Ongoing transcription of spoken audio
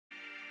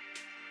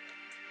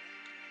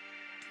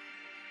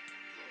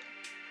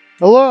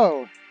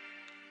Hello,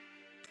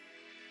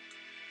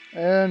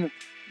 and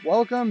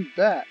welcome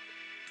back.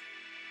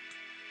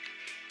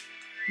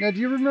 Now, do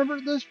you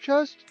remember this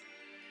chest?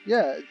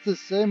 Yeah, it's the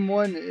same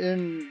one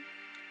in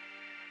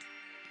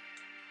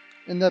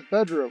that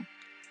bedroom.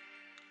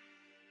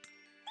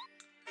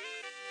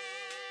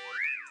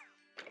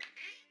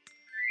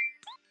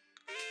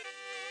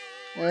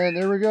 And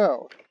there we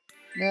go.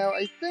 Now,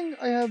 I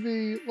think I have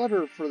a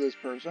letter for this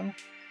person.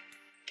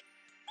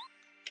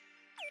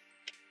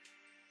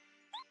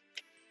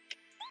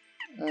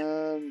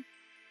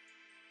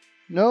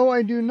 No,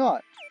 I do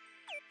not.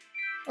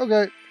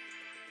 Okay,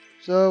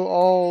 so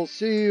I'll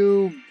see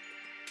you.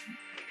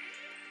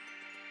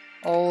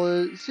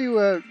 I'll see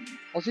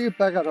you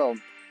back at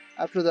home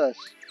after this.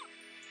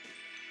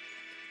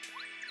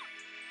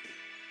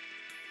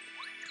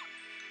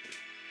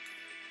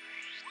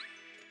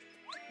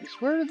 I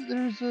swear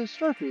there's a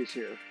star piece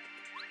here.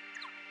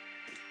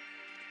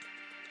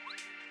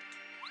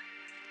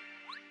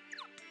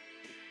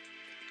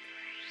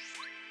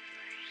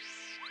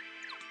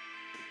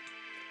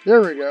 There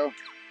we go.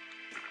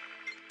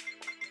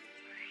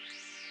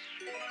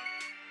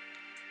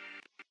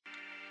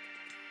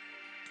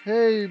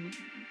 Hey,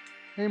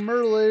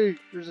 Merly,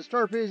 there's a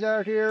star piece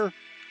out here.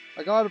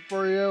 I got it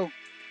for you.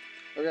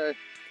 Okay.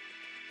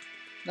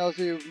 Now I'll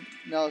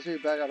see you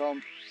back at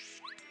home.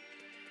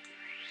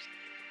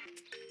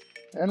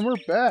 And we're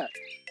back.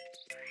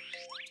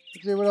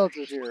 Let's see what else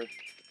is here.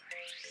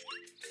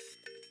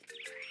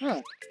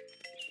 Huh.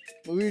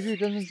 Luigi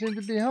doesn't seem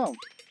to be home.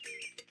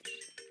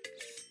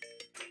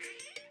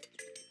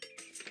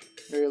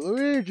 Hey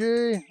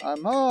Luigi,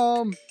 I'm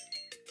home.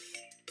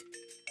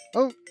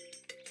 Oh.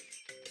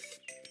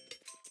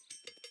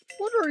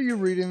 What are you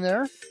reading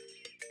there?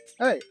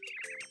 Hey,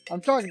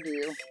 I'm talking to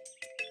you.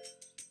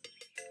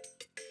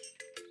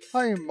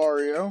 Hi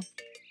Mario.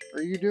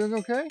 Are you doing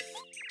okay?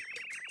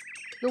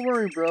 Don't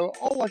worry bro,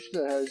 I'll watch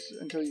the house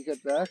until you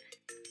get back.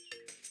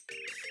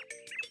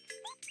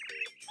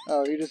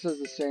 Oh, he just says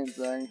the same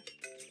thing.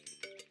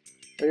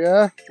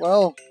 Yeah,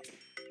 well.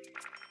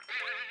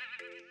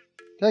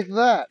 Take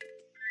that.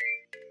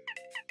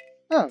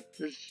 Oh,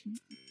 there's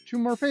 2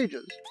 more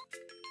pages.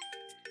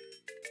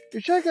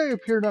 A shy guy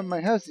appeared at my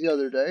house the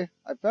other day.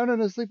 I found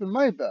him asleep in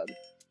my bed.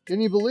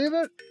 Can you believe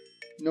it?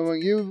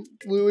 Knowing you,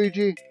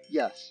 Luigi,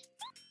 yes.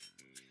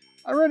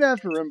 I ran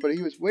after him, but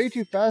he was way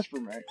too fast for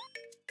me.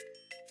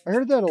 I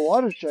heard that a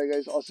lot of Shy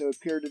Guys also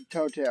appeared in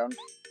Toad Town.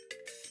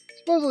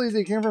 Supposedly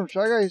they came from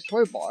Shy Guy's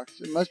toy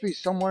box. It must be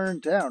somewhere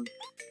in town.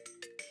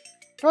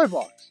 Toy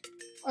box.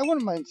 I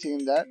wouldn't mind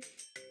seeing that.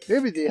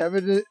 Maybe they have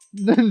it at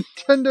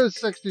Nintendo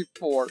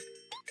 64.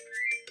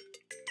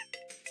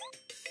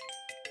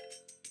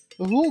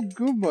 The whole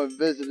Goomba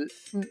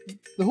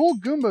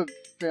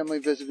family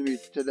visited me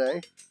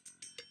today.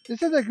 They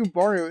said that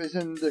Goombario is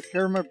in the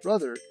care of my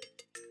brother.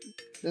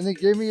 Then they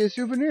gave me a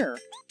souvenir.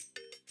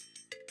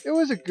 It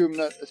was a Goom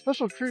Nut, a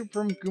special treat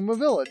from Goomba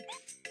Village.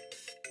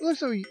 It looked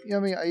so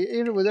yummy, I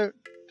ate it without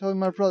telling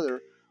my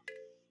brother.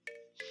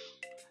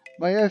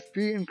 My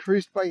FP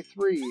increased by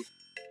 3.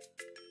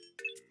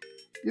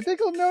 You think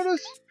he'll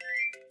notice?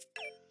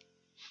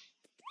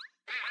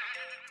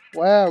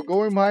 Wow,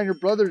 going behind your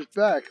brother's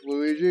back,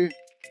 Luigi.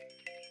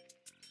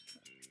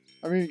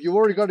 I mean, you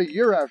already got a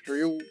year after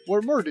you.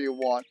 What more do you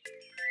want?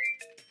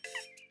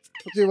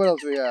 Let's see what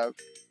else we have.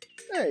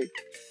 Hey.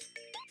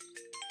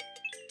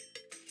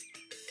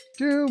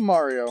 To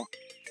Mario.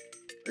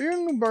 Are you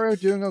and Goombario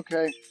doing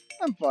okay?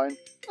 I'm fine.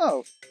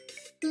 Oh,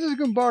 this is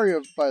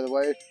Goombario, by the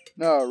way.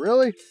 No,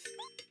 really?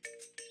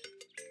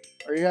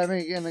 Are you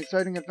having an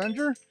exciting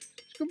adventure?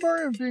 Is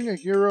Goombario being a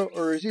hero,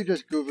 or is he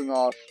just goofing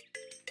off?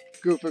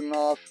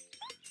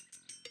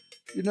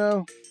 You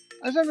know,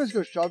 I sometimes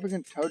go shopping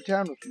in Toad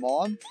Town with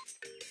Mom.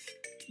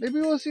 Maybe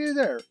we'll see you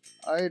there.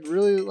 I'd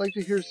really like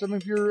to hear some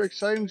of your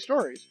exciting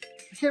stories.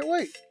 I can't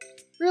wait.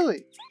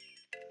 Really?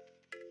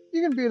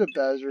 You can beat a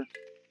Bowser.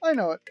 I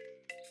know it.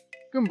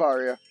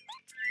 Goombario.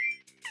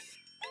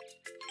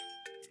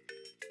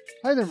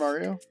 Hi there,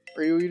 Mario.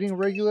 Are you eating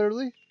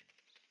regularly?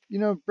 You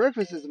know,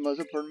 breakfast is the most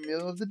important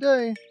meal of the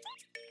day.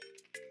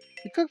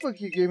 The cookbook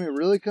you gave me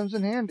really comes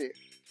in handy.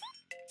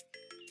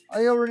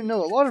 I already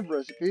know a lot of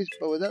recipes,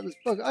 but without this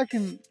book, I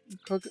can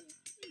cook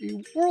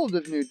a world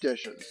of new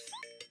dishes.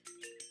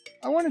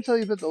 I want to tell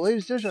you about the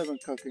latest dish I've been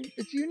cooking.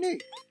 It's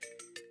unique.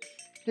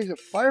 It takes a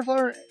fire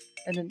flower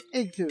and an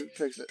egg to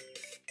fix it.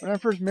 When I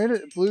first made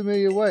it, it blew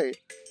me away.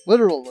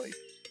 Literally.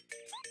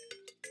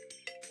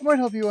 I might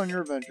help you on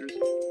your adventures.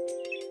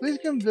 Please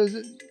come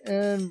visit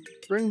and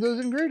bring those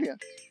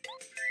ingredients.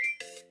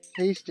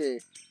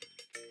 Tasty.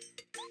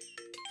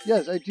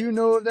 Yes, I do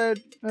know that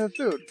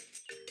food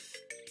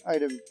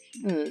item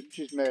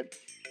she's made.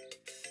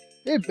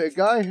 Hey, big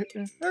guy.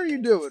 How are you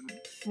doing?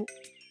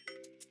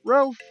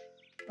 Ralph,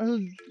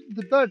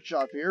 the bed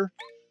shop here.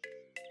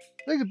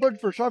 Thanks a bunch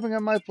for shopping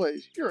at my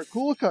place. You're a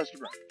cool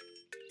customer.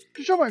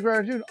 To show my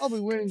gratitude, I'll be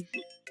waiting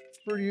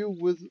for you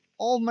with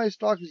all my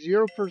stock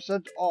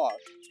 0% off.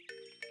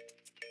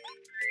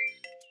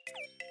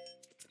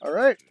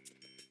 Alright.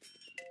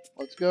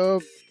 Let's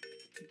go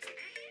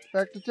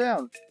back to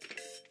town.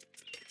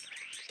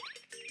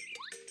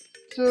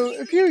 So,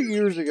 a few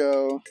years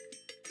ago,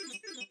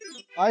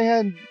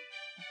 I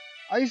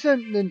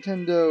sent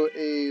Nintendo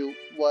a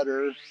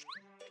letter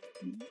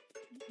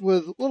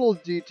with little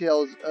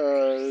details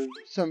of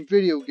some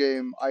video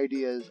game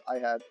ideas I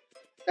had.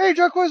 Hey,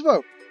 Chuck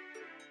Quizbo!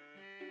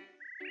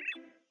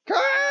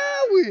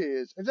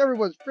 Cowiz! It's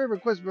everyone's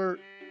favorite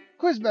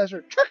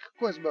quizmaster, Chuck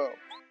Quizbo.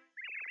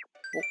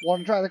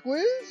 Want to try the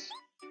quiz?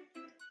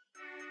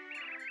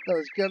 Now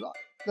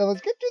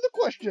let's get to the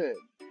question.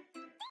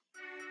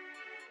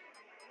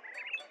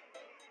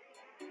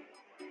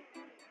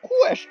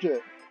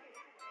 Question.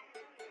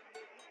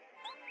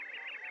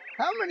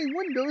 How many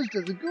windows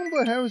does the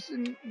Goomba house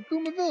in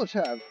Goomba Village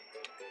have?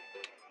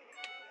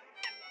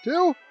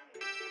 2?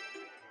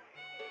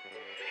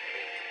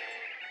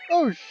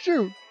 Oh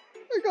shoot!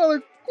 I got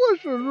a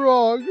question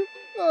wrong.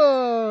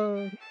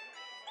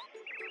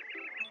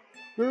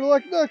 Better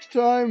luck next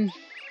time.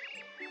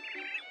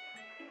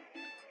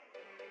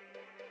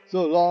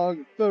 So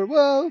long,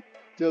 farewell,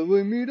 till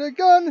we meet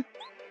again.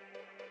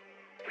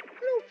 I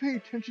don't pay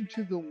attention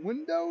to the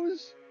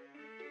windows.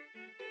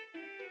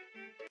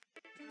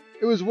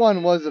 It was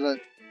 1, wasn't it?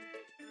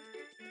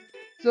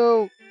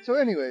 So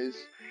anyways,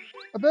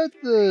 about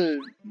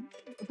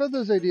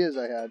those ideas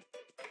I had.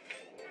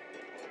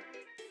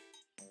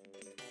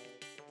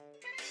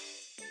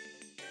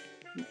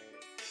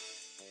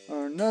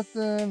 Or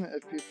nothing,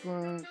 FP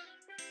plus,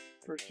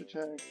 first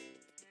attack.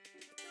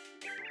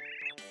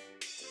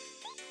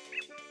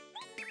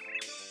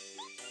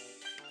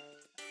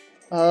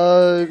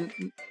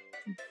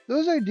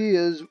 Those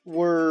ideas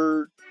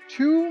were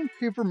 2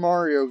 Paper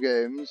Mario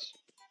games.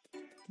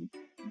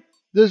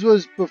 This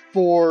was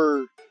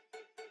before,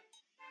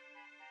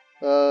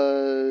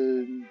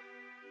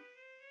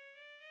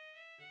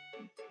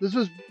 this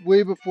was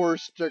way before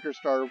Sticker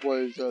Star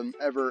was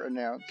ever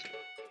announced.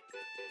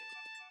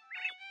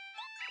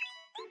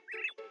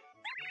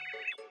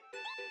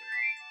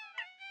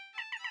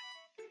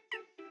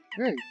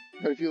 Great,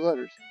 got a few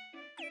letters.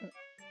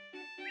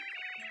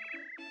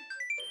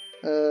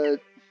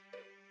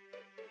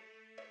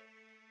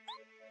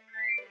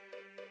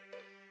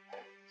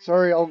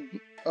 Sorry, I'll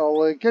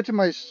get to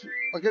my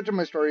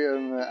story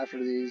after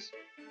these.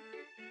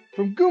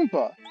 From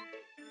Goomba.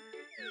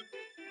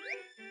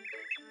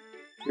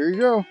 Here you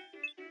go.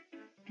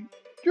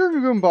 Dear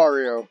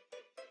Goombario,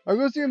 I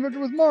go see an adventure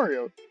with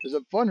Mario. Is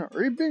it fun?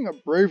 Are you being a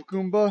brave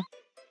Goomba?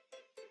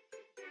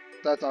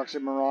 That's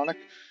oxymoronic.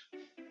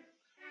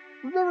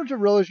 Remember to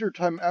relish your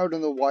time out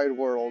in the wide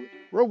world.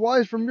 Grow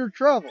wise from your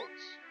travels.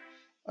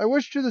 I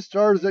wish to the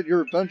stars that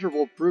your adventure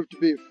will prove to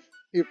be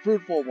a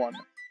fruitful one.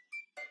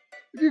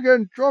 If you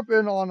can, drop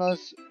in on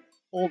us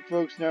old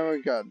folks now and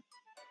again.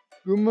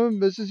 Goomba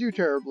misses you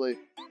terribly.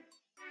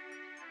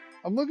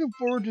 I'm looking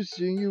forward to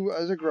seeing you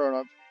as a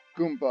grown-up,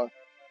 Goomba.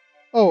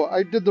 Oh,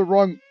 I did the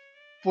wrong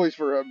voice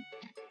for him.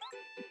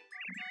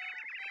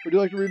 Would you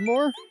like to read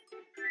more?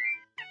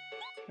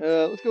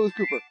 Let's go with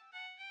Cooper.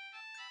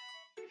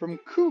 From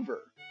Coover.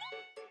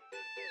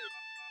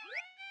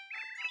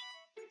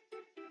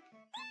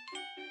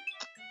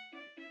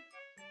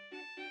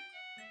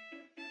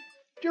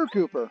 Dear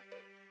Cooper,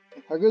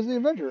 how goes the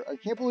adventure? I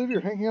can't believe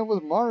you're hanging out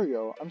with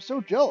Mario. I'm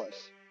so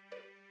jealous.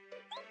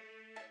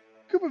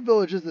 Koopa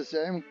Village is the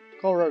same.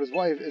 Colorado's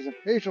wife is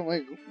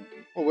impatiently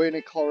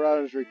awaiting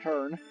Colorado's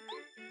return.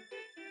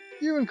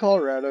 You and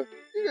Colorado,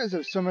 you guys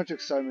have so much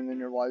excitement in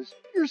your lives.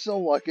 You're so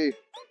lucky.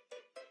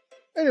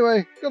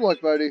 Anyway, good luck,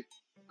 buddy.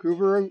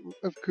 Cooper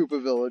of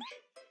Koopa Village.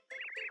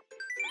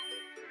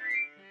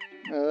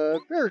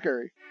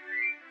 Parakarry.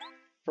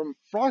 From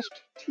Frost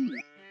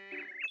Tea.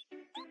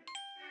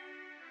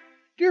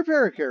 Dear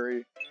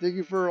Parakarry, thank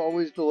you for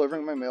always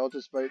delivering my mail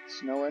despite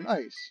snow and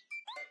ice.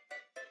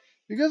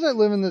 Because I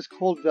live in this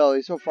cold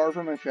valley so far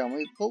from my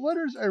family, the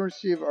letters I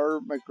receive are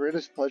my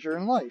greatest pleasure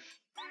in life.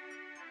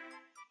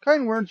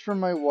 Kind words from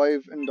my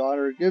wife and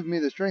daughter give me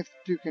the strength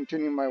to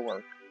continue my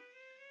work.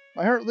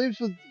 My heart leaps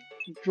with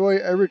joy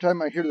every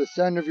time I hear the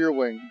sound of your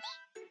wings.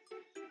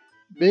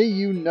 May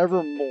you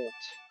never molt.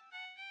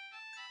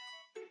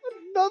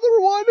 Another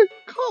one?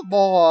 Come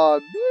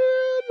on,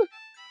 man!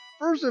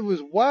 First it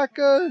was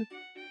Wacka,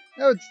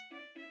 now it's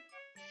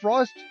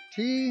Frost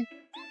Tea.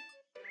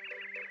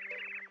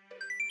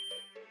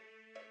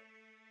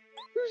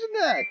 Who's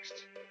next?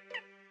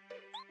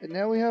 And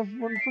now we have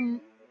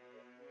one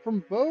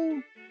from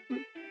Bo.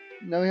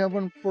 Now we have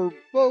one for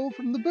Bo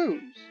from the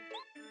Boos.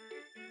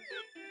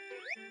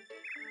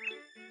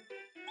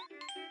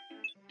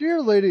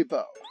 Dear Lady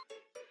Bo,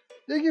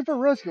 thank you for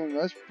rescuing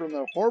us from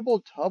the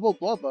horrible Tubba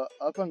Blubba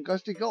up on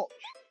Gusty Gulch.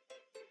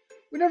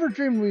 We never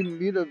dreamed we'd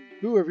meet a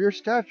Boo of your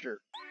stature.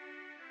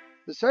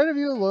 The sight of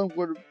you alone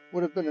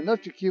would have been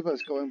enough to keep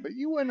us going, but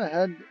you went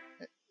ahead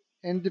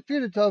and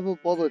defeated Tubba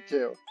Blubba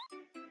too.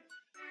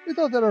 We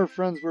thought that our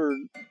friends were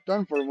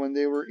done for when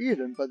they were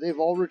eaten, but they've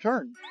all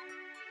returned.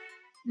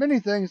 Many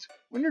thanks.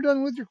 When you're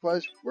done with your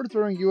quest, we're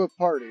throwing you a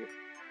party.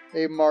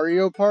 A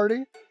Mario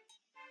party?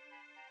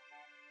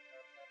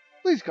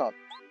 Please come.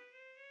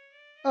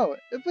 Oh,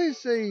 and please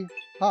say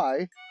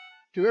hi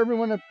to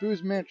everyone at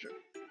Boo's Mansion.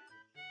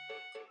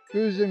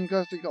 Boo's in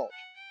Gusty Gulch.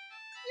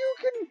 You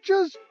can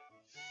just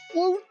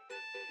float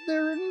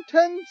there in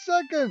 10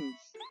 seconds!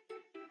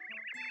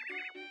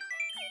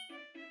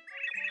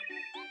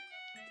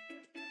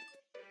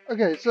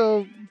 Okay,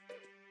 so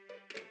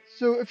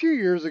a few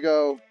years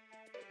ago,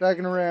 back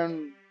in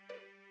around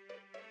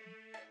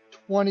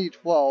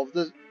 2012,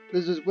 this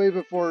is way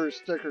before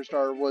Sticker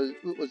Star was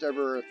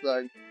ever a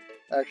thing,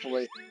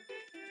 actually.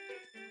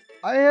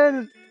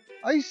 I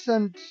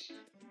sent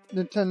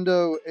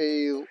Nintendo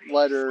a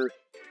letter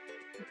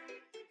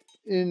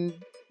in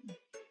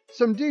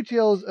some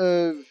details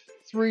of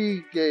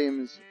 3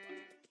 games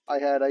I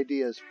had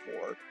ideas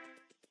for.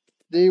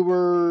 They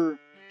were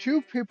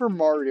 2 Paper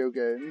Mario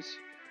games,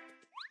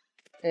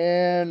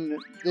 and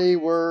they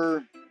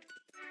were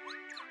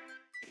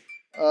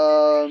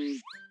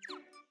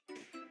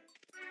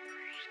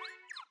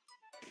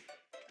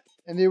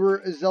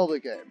a Zelda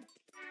game.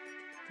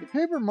 The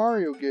Paper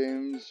Mario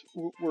games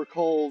were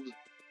called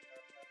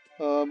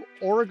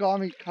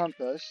Origami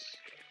Compass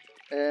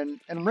and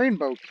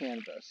Rainbow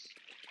Canvas.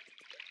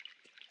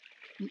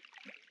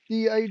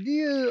 The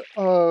idea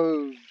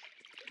of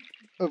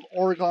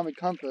Origami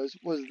Compass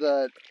was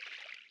that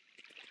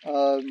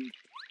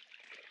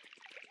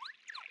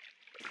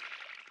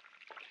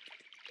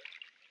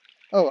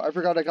oh, I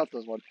forgot I got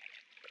this one.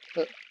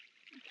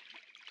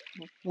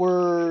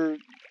 Were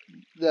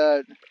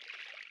that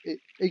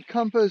a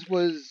compass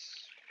was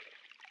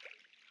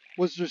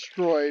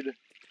destroyed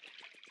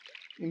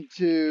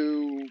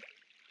into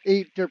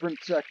 8 different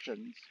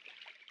sections,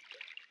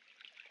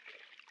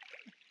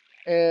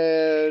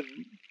 and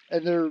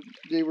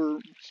they were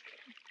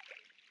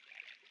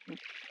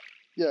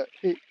yeah,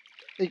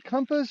 a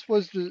compass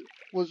was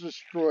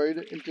destroyed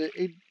into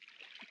 8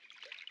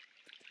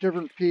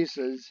 different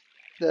pieces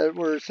that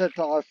were set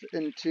off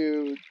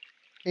into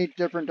 8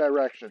 different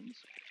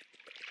directions.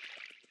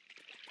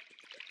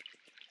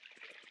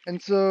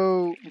 And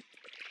so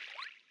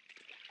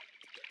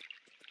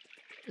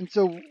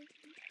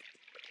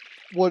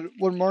what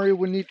Mario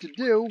would need to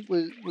do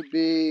would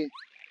be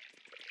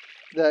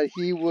that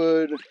he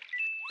would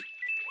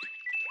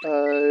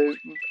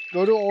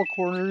go to all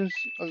corners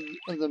of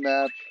the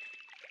map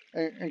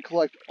and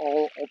collect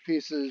all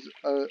pieces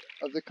of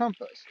the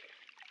compass.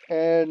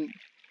 And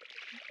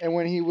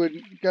when he would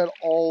get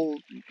all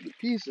the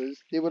pieces,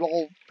 they would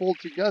all fold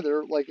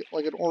together like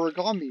an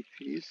origami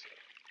piece,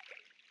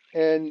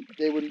 and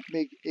they would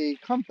make a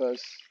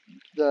compass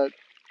that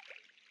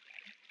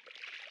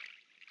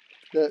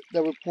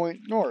would point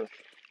north,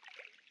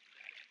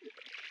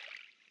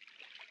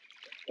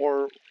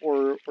 or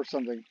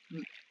something,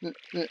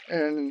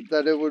 and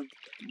that it would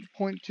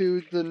point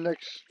to the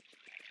next,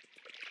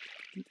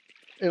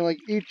 and like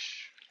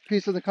each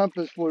piece of the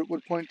compass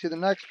would point to the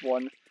next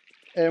one,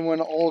 and when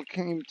all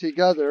came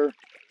together,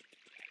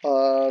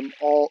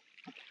 all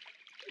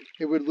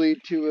it would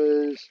lead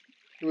to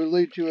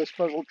a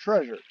special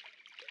treasure.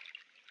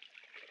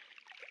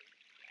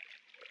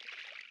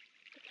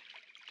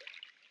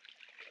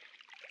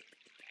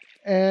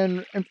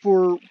 And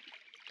for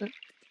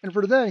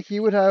that, he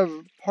would have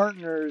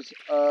partners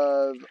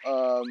of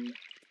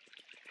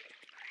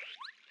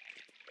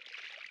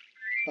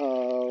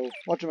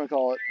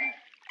whatchamacallit.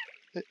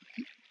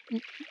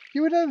 He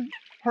would have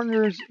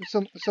partners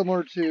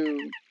similar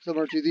to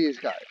these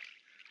guys.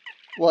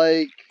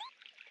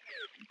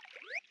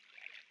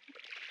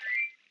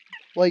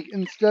 Like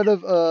instead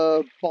of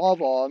a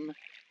Bob-omb,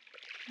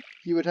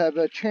 he would have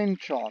a Chain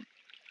Chomp.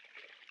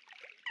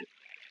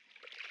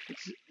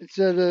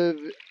 Instead of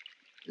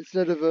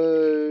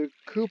a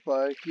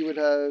Koopa, he would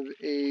have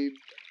a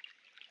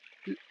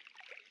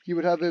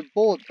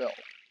Bullet Bill.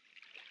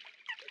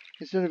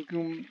 Instead of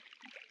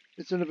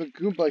a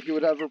Goomba, he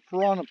would have a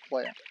Piranha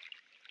Plant.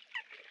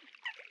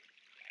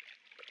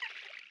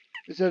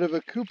 Instead of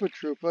a Koopa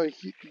Troopa,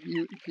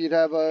 he'd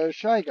have a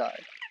Shy Guy.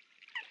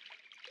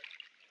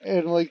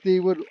 And like they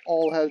would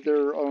all have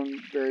their own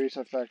various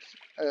effects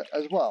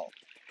as well.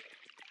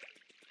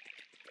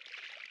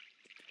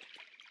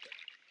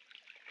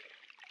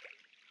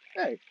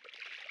 Hey.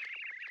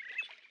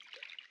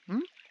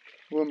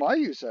 Who am I,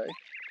 you say?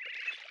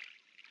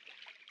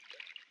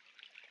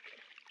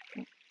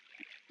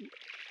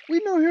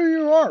 We know who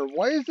you are.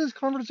 Why is this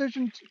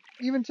conversation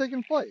even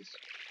taking place?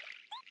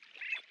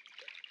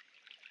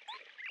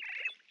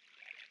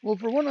 Well,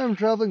 for one, I'm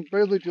traveling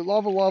bravely to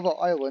Lava Lava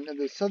Island in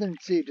the Southern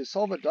Sea to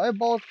solve a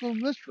diabolical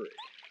mystery.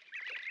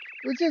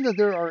 It would seem that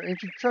there are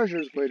ancient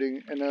treasures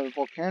waiting in a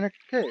volcanic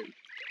cave.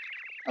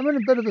 I'm in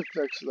a bit of a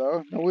fix,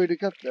 though. No way to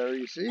get there,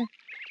 you see.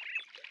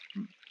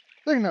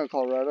 Think now,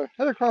 Colorado.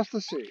 Head across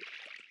the sea.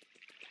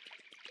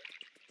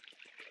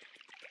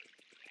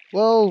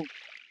 Well,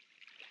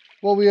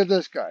 we have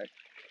this guy.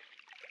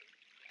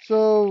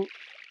 So,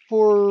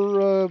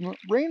 for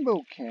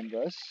Rainbow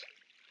Canvas,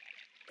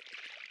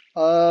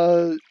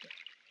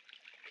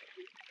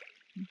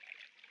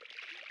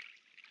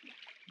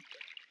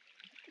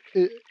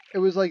 it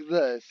was like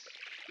this,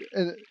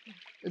 and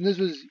this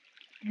was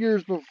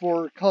years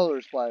before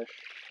Color Splash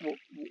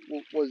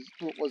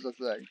was a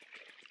thing.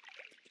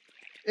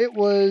 It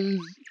was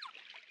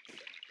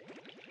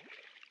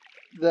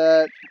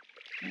that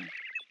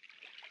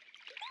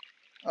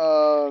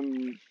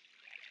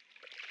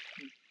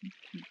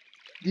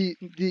the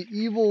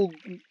evil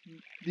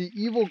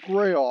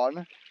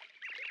Greyon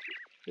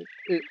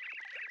it,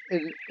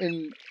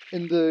 in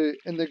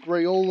the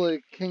Greyola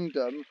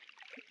Kingdom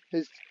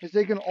has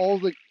taken all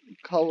the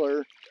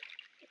color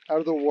out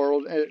of the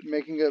world and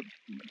making it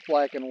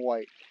black and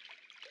white.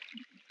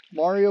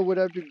 Mario would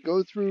have to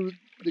go through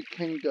the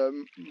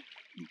kingdom,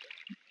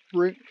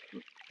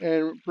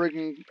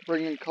 bringing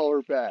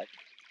color back.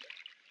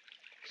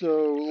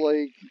 So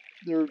like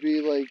there would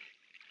be like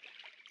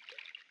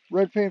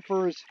red paint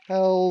for his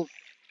health,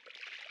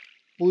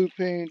 blue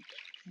paint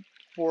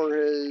for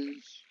his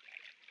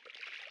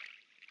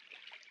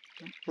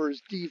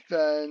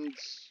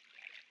defense,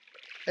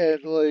 and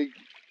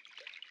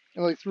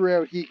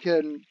throughout he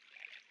can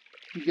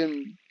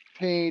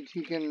paint,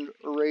 he can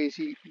erase,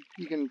 he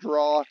can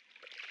draw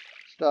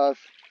stuff,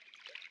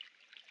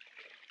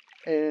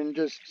 and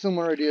just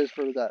similar ideas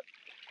for that.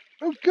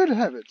 Oh, good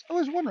heavens! I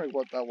was wondering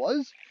what that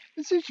was.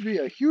 It seems to be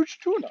a huge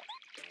tuna.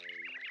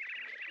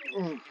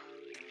 Ugh.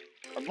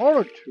 I'm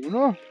not a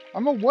tuna.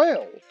 I'm a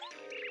whale.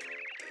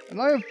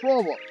 And I have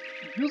problems.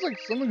 It feels like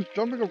something's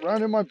jumping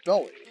around in my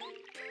belly.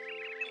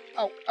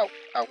 Ow, ow,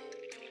 ow.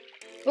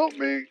 Help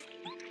me!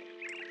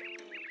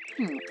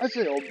 I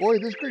say, old boy,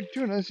 this great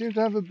tuna seems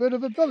to have a bit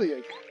of a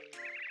bellyache.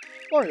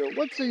 Mario,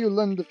 what say you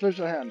lend the fish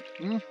a hand,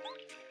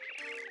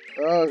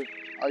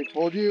 I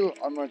told you,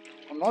 I'm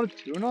not a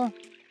tuna.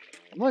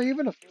 I'm not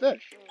even a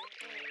fish.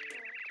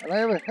 And I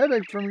have a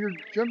headache from your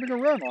jumping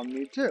around on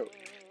me, too.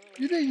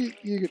 You think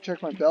you could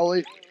check my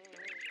belly?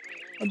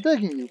 I'm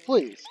begging you,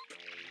 please.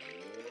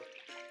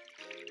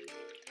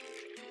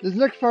 This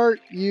next part,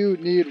 you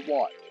need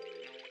what?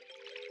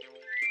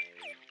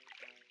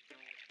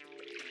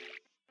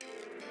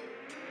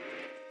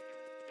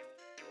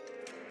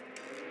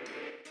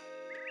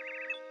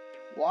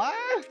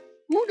 What?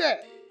 Who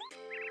that?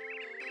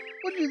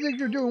 What do you think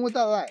you're doing with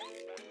that light?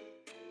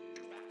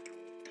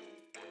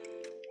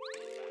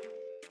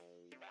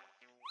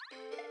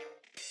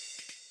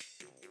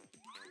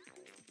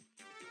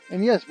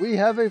 And yes, we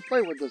have a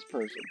fight with this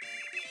person.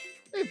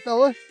 Hey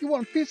fella, you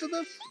want a piece of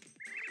this?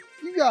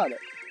 You got it.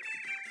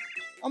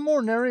 I'm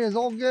ordinary as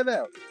all get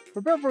out.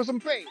 Prepare for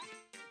some pain.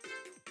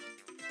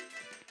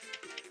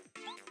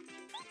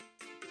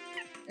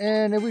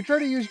 And if we try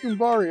to use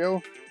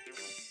Goombario,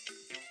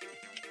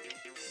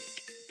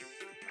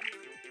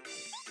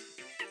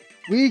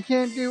 we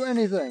can't do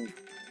anything.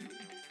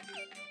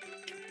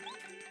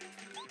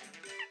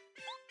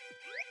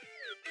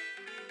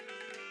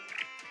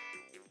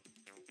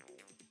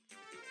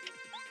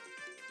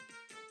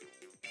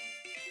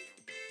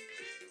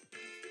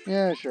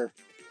 Yeah, sure.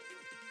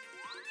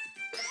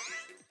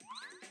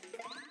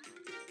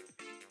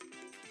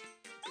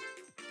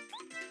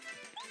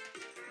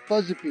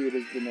 Buzzipede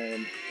is the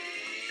name.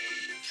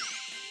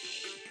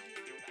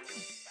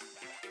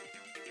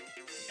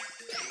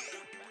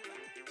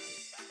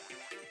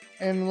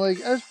 And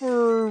like, as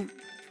for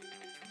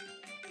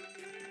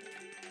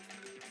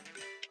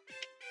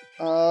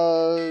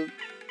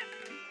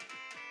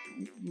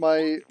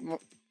my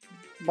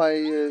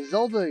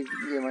Zelda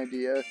game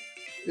idea,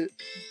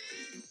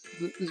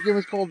 this game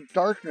is called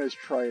Darkness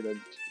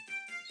Trident,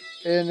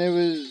 and it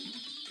was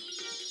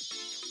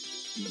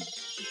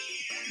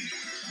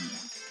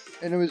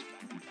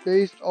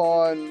based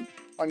on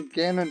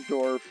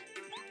Ganondorf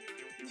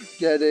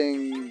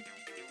getting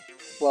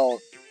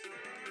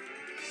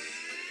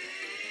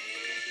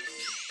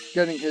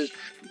his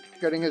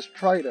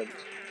trident.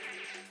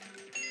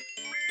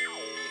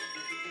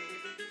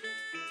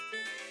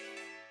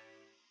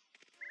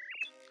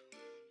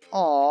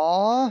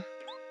 Aww.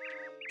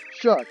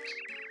 Shucks.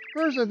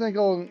 First I think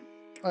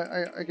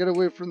I get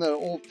away from that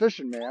old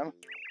fishing man.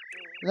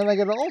 And then I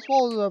get all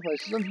swallowed up by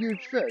some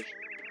huge fish.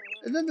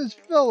 And then this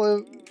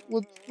fella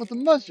with a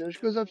mustache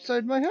goes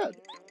upside my head.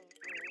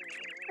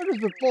 I've just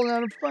been falling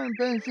out of frying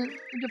pans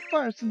into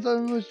fire since I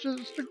was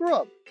just a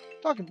grub.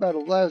 Talk about a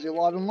lousy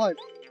lot in life.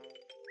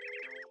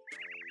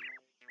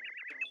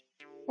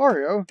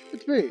 Mario,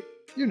 it's me.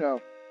 You know,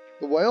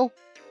 the whale.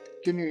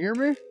 Can you hear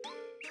me?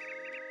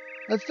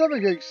 That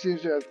stomachache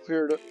seems to have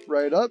cleared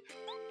right up.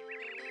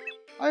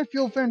 I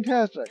feel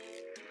fantastic.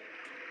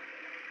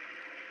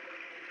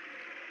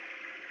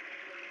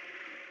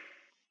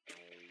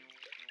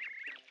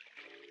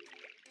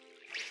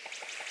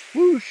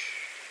 Whoosh!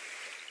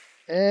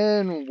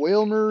 And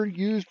Whalmer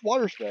used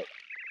water spout.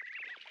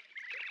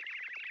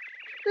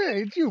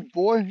 Hey, it's you,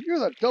 boy. You're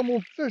that dumb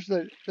old fish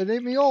that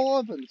ate me all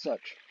up and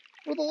such.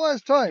 For the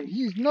last time,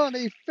 he's not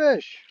a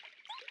fish.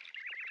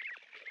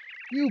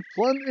 You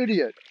plumb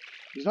idiot.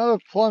 He's not a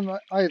plum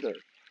either.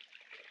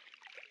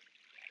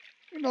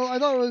 You know, I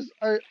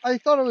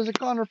thought it was a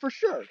Connor for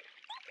sure.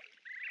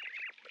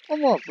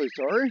 I'm awfully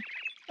sorry.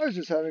 I was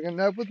just having a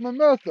nap with my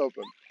mouth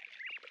open.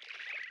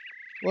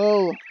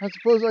 Well, I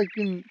suppose I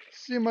can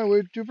see my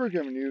way to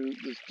forgiving you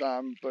this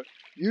time, but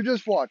you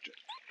just watch it.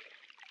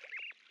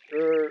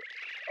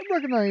 I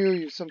reckon I owe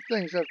you some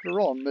things after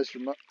all, Mr.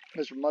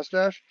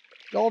 Mustache.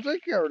 Y'all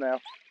take care now.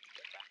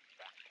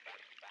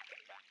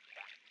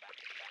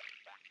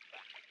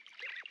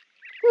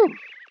 Whew,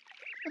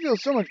 I feel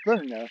so much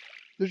better now.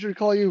 They should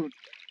call you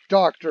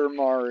Dr.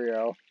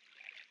 Mario.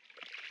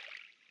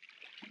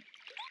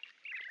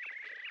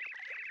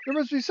 There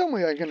must be some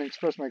way I can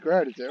express my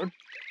gratitude.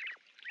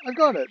 I've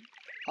got it.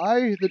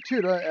 I, the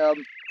tutor,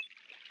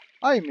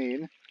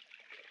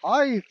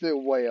 the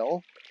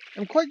whale,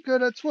 am quite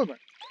good at swimming.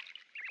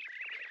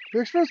 To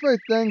express my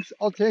thanks,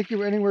 I'll take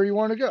you anywhere you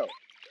want to go.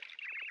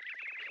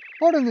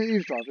 Pardon the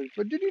eavesdropping,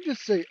 but did you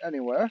just say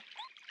anywhere?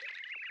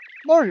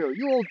 Mario,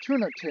 you old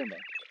tuna tamer,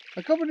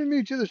 accompany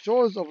me to the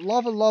shores of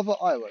Lava Lava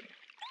Island.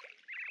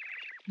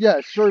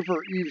 Yes, sorry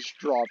for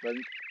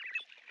eavesdropping.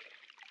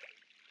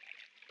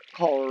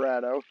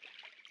 Colorado.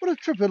 What a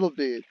trip it'll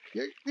be.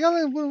 The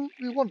island will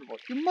be wonderful.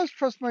 You must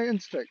trust my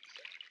instincts.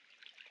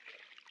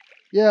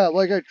 Yeah,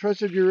 like I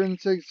trusted your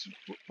instincts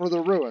for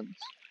the ruins.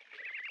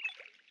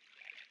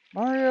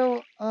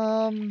 Mario,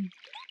 I think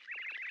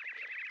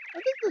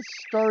the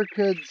Star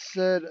Kid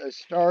said a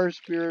star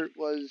spirit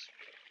was,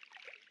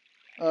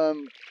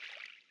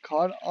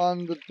 caught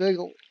on the big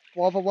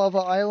Lava Lava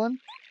Island.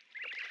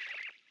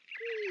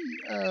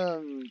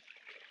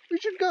 We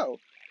should go.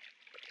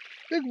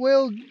 Big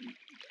Whale,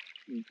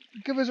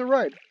 give us a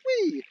ride.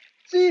 Whee!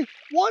 See,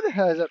 one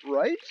has it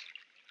right.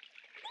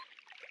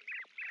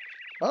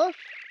 Huh?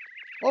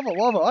 Lava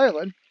Lava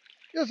Island?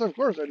 Yes, of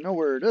course, I know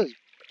where it is,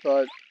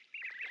 but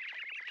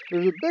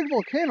there's a big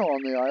volcano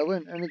on the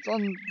island, and it's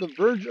on the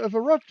verge of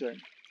erupting.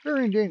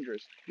 Very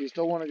dangerous. Do you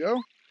still want to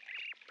go?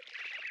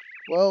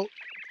 Well,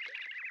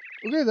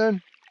 okay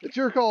then. It's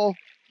your call.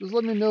 Just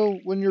let me know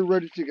when you're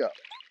ready to go.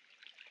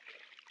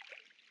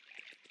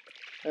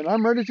 And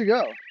I'm ready to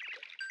go.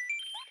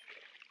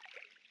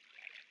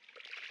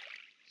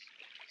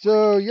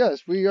 So,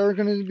 yes, we are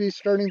going to be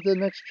starting the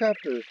next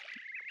chapter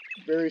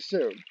very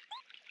soon.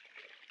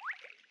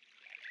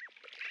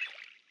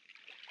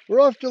 We're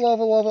off to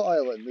Lava Lava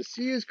Island. The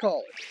sea is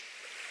calling.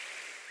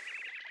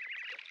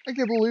 I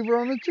can't believe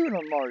we're on the tuna,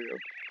 Mario.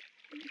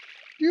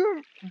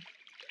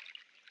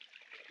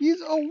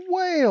 He's a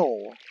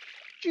whale.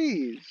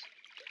 Jeez.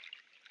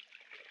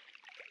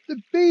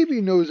 The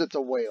baby knows it's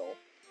a whale.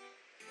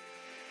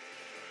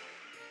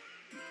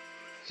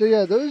 So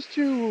yeah, those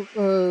two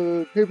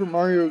Paper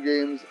Mario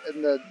games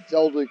and that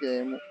Zelda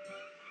game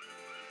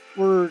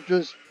were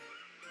just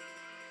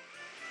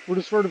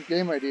sort of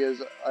game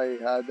ideas I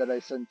had that I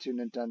sent to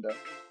Nintendo.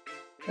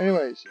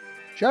 Anyways,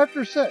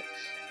 Chapter 6,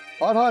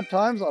 Hot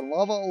Times on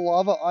Lava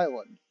Lava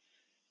Island.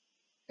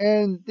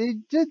 And they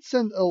did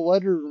send a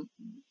letter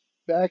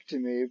back to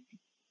me,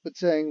 but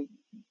saying,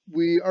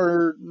 we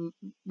are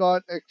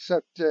not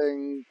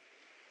accepting,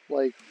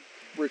 like,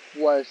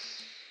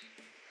 requests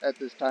at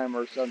this time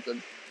or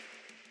something.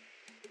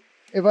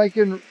 If I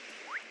can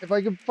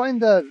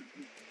find that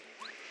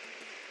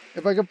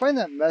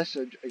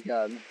message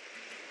again,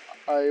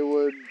 I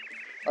would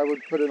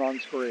put it on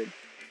screen.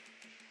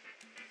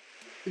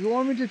 If you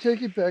want me to take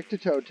you back to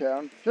Toad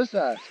Town, just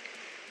ask.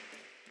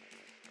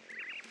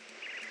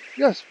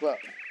 Yes, well,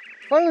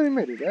 finally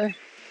made it, eh?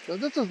 So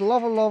this is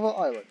Lava Lava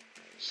Island.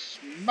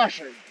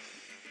 Smashing!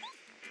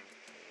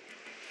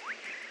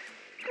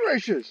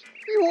 Gracious!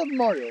 Behold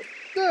Mario!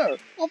 There,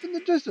 off in the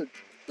distance,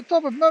 the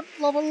top of Mount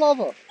Lava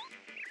Lava!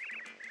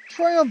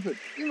 Triumphant!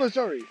 You must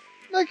hurry!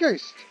 Make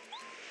haste!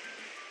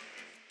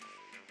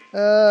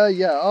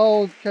 Yeah,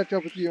 I'll catch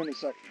up with you in a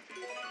second.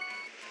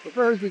 But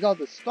first, we got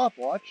the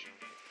stopwatch.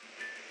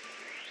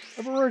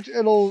 If it works,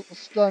 it'll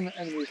stun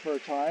enemies for a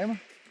time.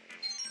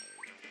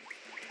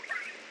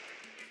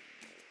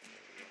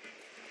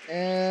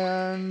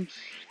 And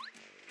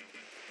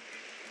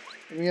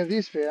we have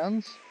these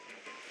fans.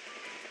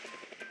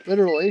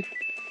 Literally.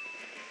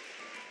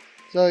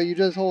 So you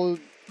just hold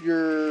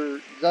your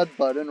Z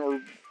button, or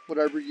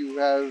whatever you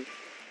have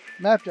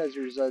mapped as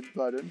your Z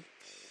button.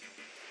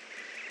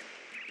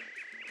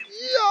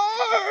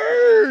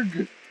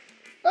 Yarg!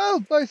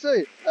 Help, I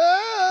say!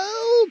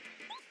 Help!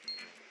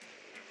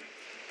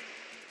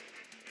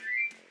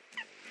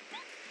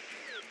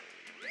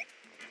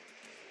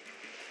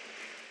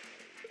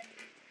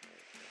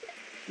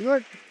 You know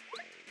what?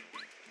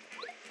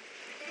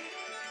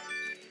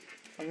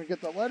 I'm gonna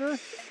get the letter,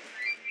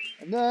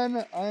 and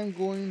then I'm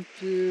going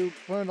to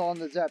put on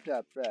the Zap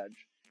Tap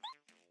badge.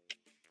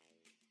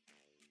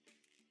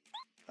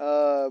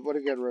 What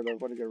to get rid of?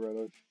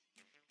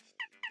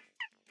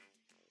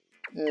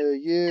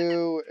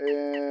 You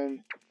and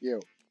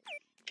you.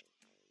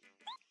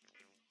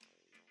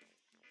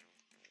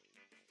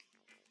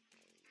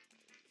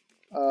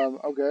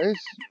 Okay.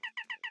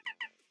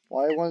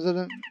 Why wasn't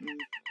it?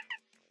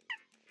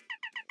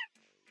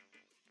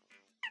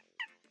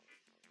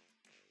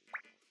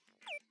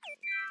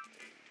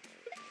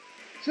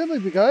 Simply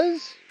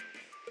because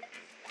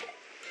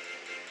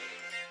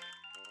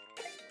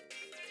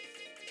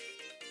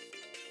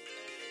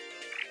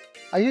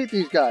I hate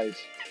these guys.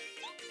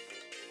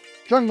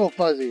 Jungle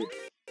Fuzzy.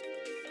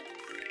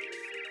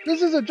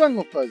 This is a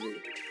Jungle Fuzzy.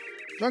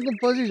 Jungle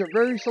Fuzzies are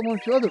very similar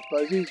to other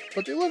Fuzzies,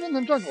 but they live in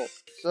the jungle,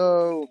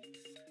 so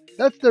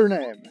that's their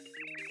name.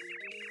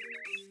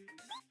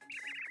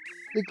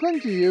 They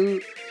cling to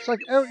you, suck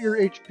out your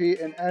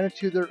HP, and add it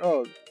to their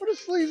own. What a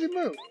sleazy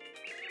move.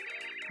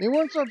 They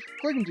won't stop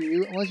clinging to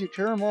you unless you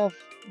tear them off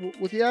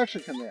with the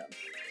action command.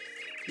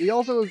 They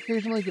also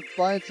occasionally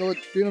divide, so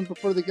let's beat them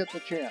before they get the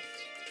chance.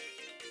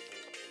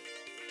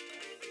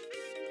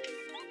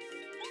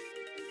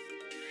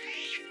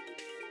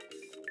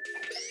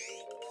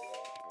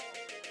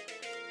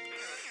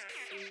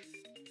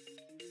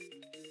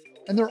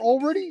 And they're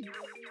already...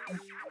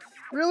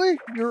 Really?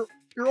 You're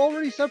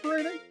already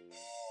separating?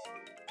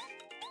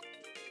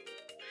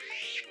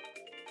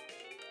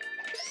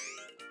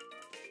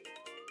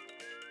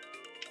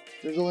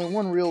 There's only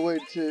one real way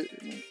to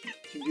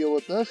deal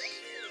with this.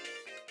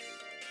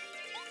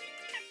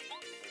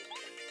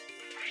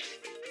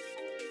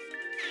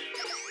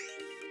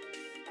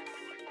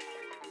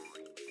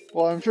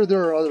 Well, I'm sure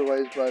there are other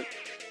ways, but...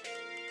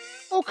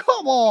 Oh,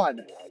 come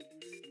on!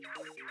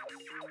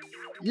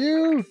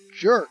 You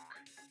jerk!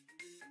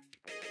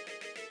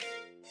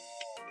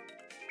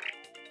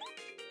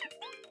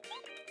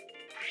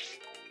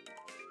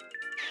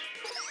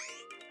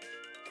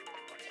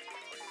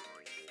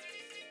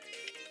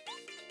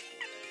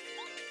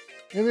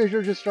 Maybe I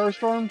should just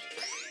Starstormed?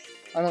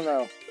 I don't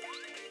know.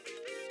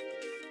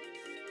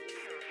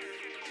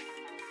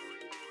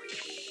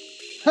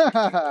 Ha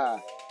ha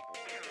ha!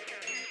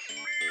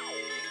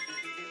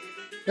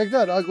 Take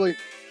that, ugly.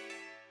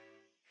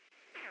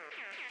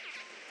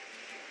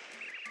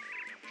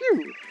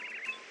 Phew!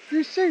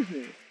 You saved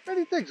me.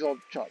 Many thanks, old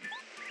chum.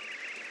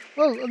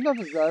 Well, enough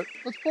of that.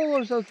 Let's pull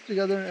ourselves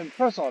together and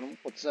press on,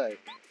 let's say.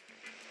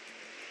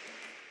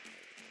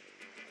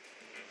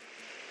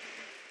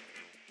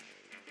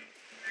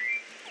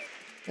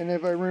 And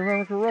if I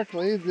remember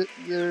correctly,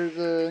 there's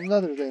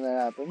another thing that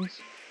happens.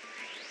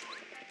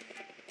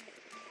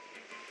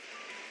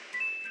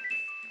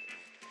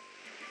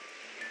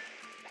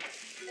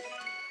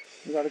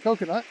 We got a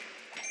coconut.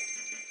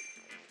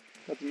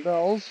 Got some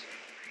bells.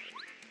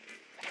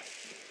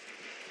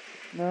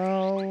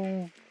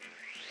 No.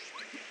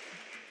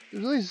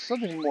 There's at least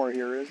something more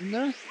here, isn't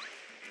there?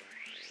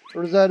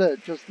 Or is that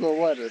it? Just the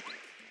letter?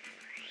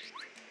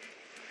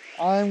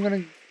 I'm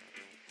gonna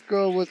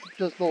go with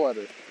just the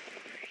letter.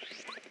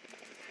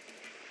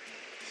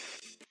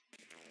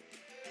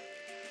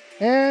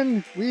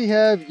 And we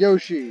have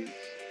Yoshi's.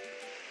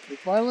 We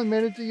finally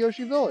made it to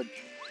Yoshi Village.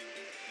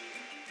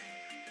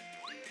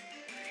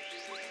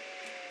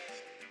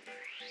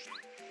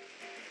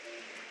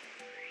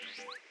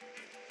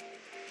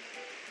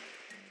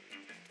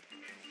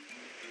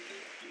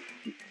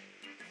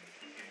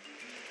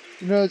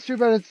 You know, it's too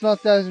bad it's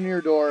not that near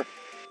your door.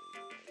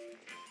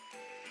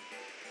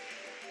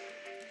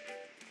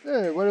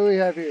 Hey, what do we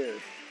have here?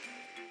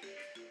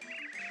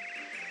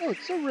 Oh,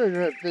 it's so rare to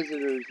have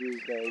visitors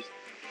these days.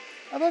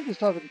 I'd love to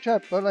stop and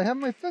chat, but I have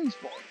my fins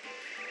full.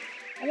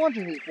 I'm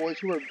watching these boys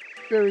who are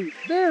very,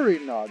 very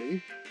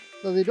naughty,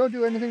 so they don't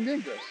do anything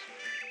dangerous.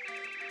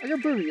 I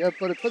can't prove it yet,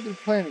 but I bet they're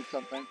planning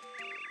something.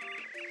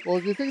 Well,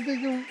 if they think they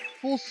can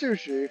fool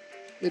Sushi,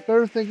 they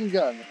better think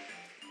again.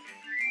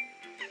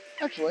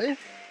 Actually...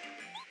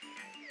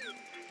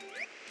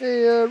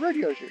 Hey, Red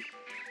Yoshi.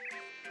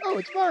 Oh,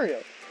 it's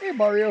Mario. Hey,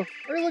 Mario.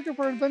 Are you looking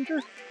for an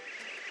adventure?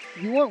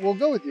 If you want, we'll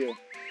go with you.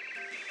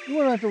 You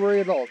won't have to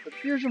worry at all. The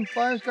Fearsome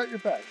Five's got your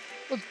back.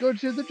 Let's go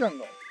to the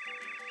jungle.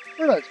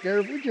 We're not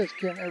scared. We just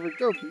can't ever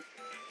go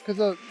because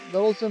the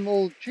loathsome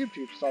old Cheep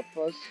stopped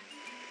us.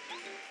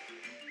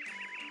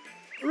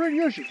 Red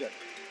Yoshi did.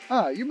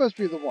 Ah, you must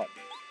be the one.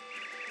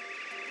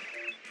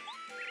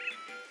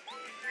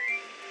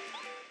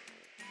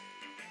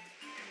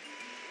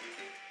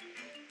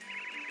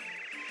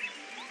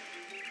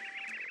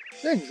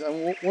 Thanks, I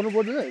wonder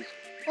what it is.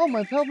 Oh,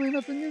 my pal made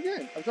up a new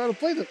game. I've got to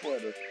play this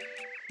later.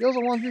 He also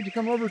wants me to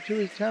come over to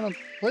his town and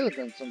play with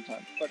him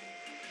sometime, but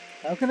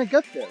how can I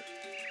get there?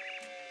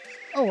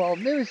 Oh well,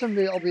 maybe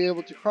someday I'll be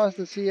able to cross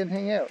the sea and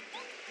hang out.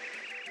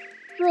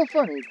 It's real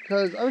funny,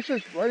 because I was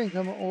just writing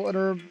him a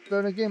letter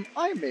about a game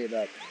I made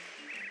up.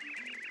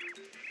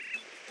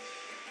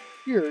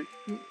 Here,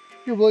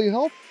 will you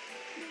help?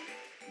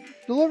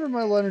 Deliver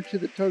my letter to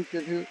the Toad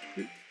Kid who...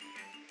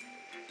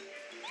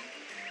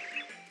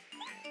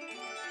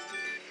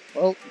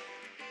 Well...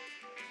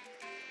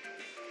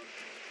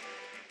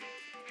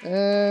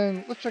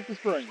 And let's check the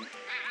spring.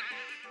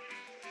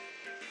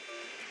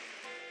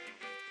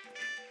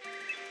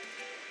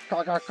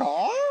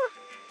 Caw-caw-caw?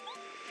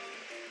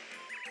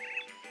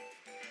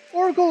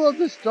 Oracle of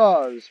the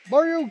Stars.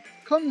 Mario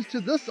comes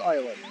to this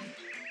island.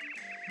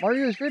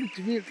 Mario is fated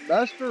to meet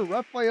Master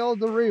Raphael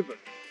the Raven.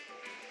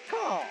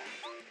 Caw!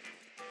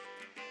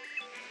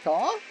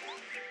 Caw?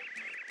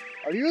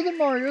 Are you the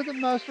Mario that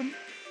Master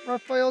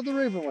Raphael the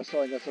Raven was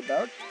telling us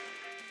about?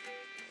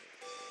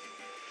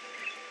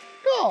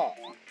 Caw!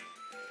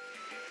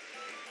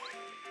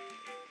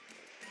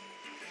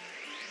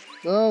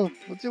 So,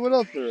 let's see what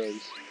else there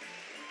is.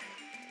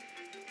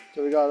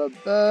 So we got a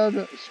bed,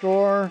 a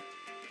store.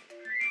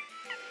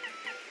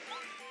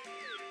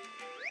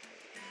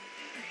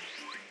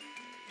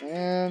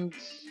 And...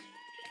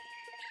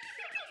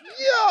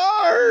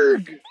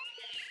 Yarg!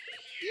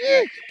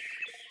 Yeek!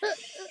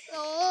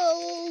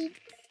 Oh,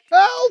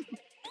 help!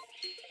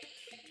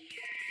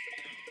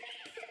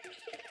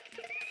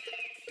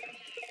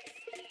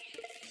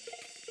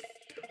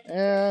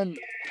 And...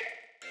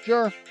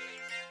 Sure.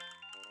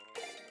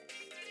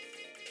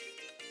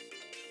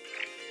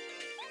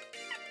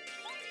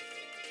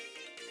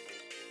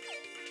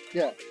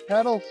 Yeah,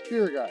 paddle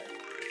spear guy.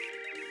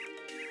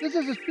 This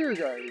is a spear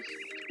guys.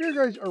 Spear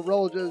guys are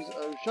relatives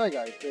of shy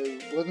guys. They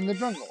live in the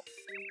jungle.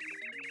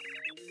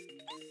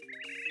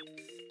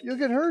 You'll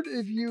get hurt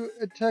if you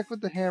attack with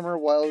the hammer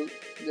while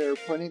they're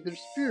pointing their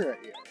spear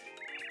at you.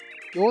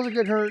 You'll also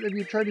get hurt if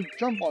you try to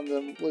jump on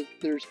them with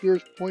their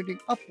spears pointing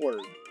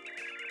upward.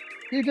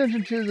 Pay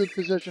attention to the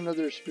position of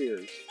their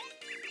spears.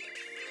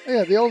 Oh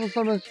yeah, they also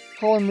sometimes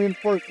call them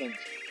reinforcements.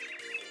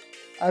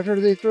 After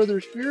they throw their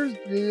spears,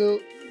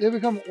 they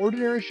become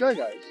ordinary shy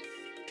guys.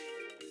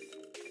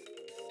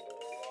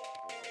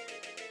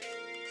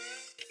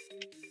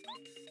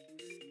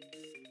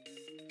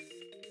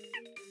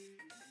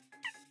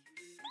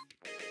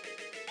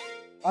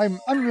 I'm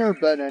near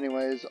bed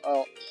anyways.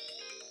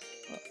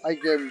 I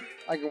can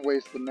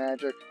waste the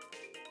magic.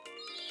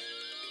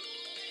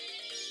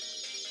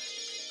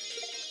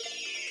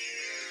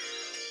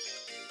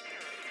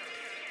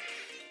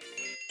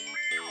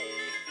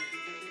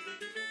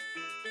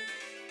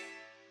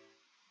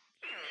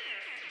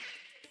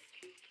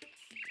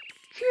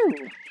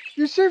 Phew!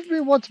 You saved me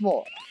once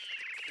more.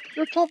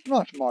 You're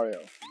top-notch, Mario.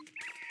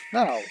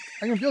 Now,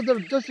 I can feel their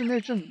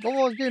destination. The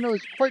volcano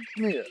is quite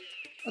near.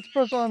 Let's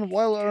press on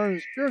while our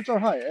spirits are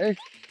high, eh?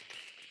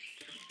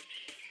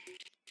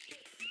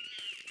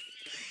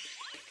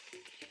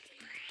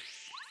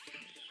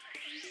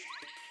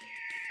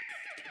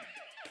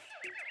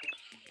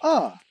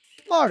 Ah,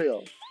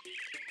 Mario!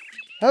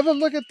 Have a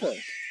look at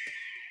this.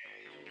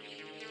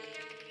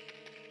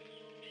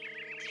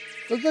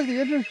 Looks like the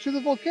entrance to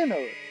the volcano.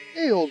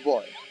 Hey, old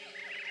boy.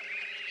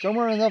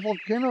 Somewhere in that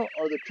volcano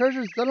are the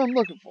treasures that I'm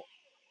looking for.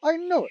 I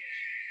know it.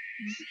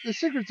 The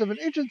secrets of an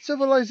ancient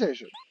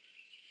civilization.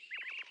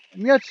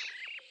 And yet,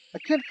 I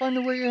can't find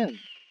a way in.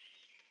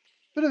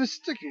 Bit of a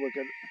sticky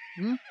wicket,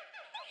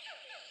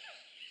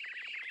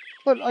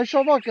 But I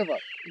shall not give up.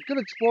 A good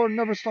explorer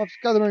never stops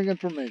gathering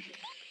information.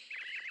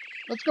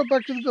 Let's go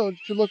back to the village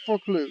to look for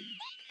clues.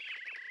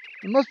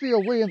 There must be a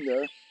way in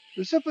there.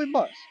 There simply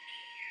must.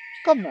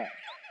 Come now.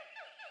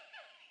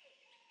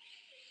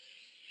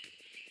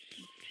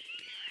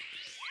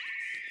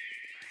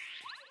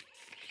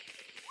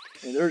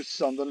 Hey, there's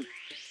something.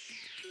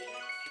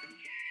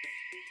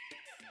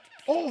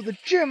 Oh, the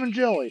jam and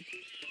jelly!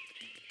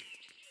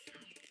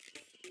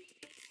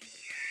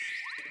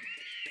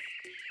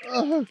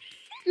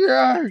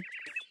 Yeah!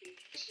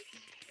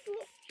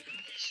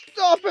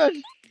 Stop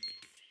it!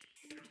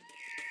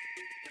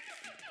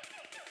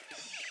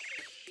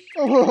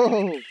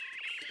 Oh!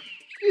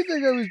 You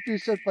think I was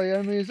beset by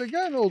enemies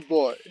again, old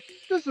boy?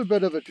 Just a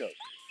bit of a joke.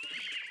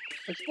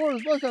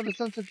 Explorers must have a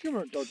sense of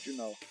humor, don't you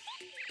know?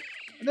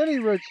 At any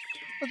rate,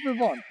 let's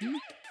move on,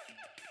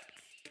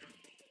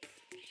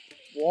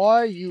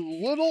 Why, you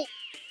little...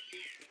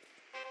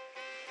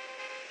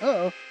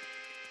 Uh-oh.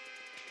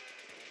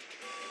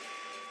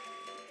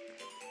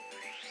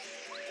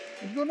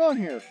 What's going on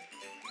here?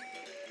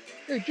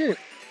 Hey, Chief.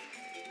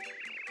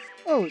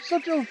 Oh,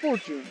 such ill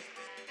fortune.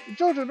 The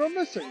children are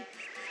missing.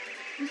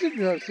 You seem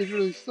to have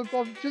secretly slipped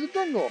off into the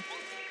jungle.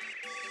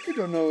 You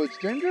don't know its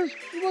dangers.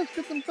 You must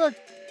get them back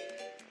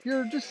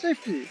here to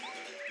safety.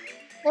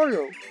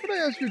 Mario, could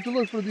I ask you to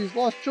look for these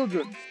lost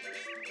children?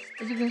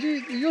 As you can see,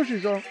 the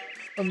Yoshis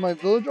of my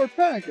village are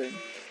panicking.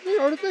 They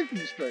aren't thinking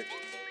straight.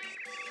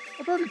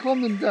 I'll try to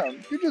calm them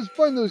down. You just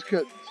find those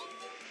kids.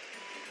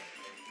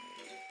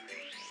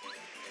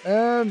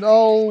 And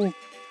I'll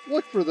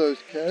look for those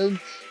kids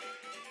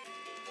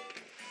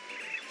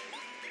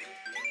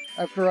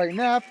after I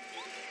nap.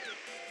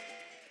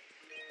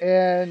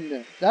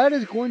 And that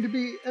is going to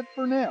be it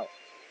for now.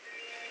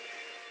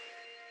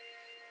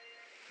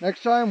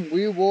 Next time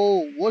we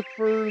will look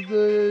for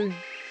the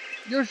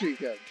Yoshi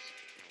kids.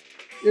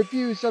 If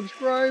you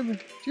subscribe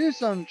to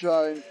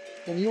Sunshine,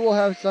 then you will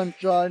have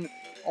sunshine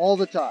all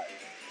the time.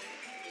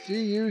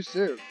 See you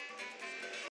soon.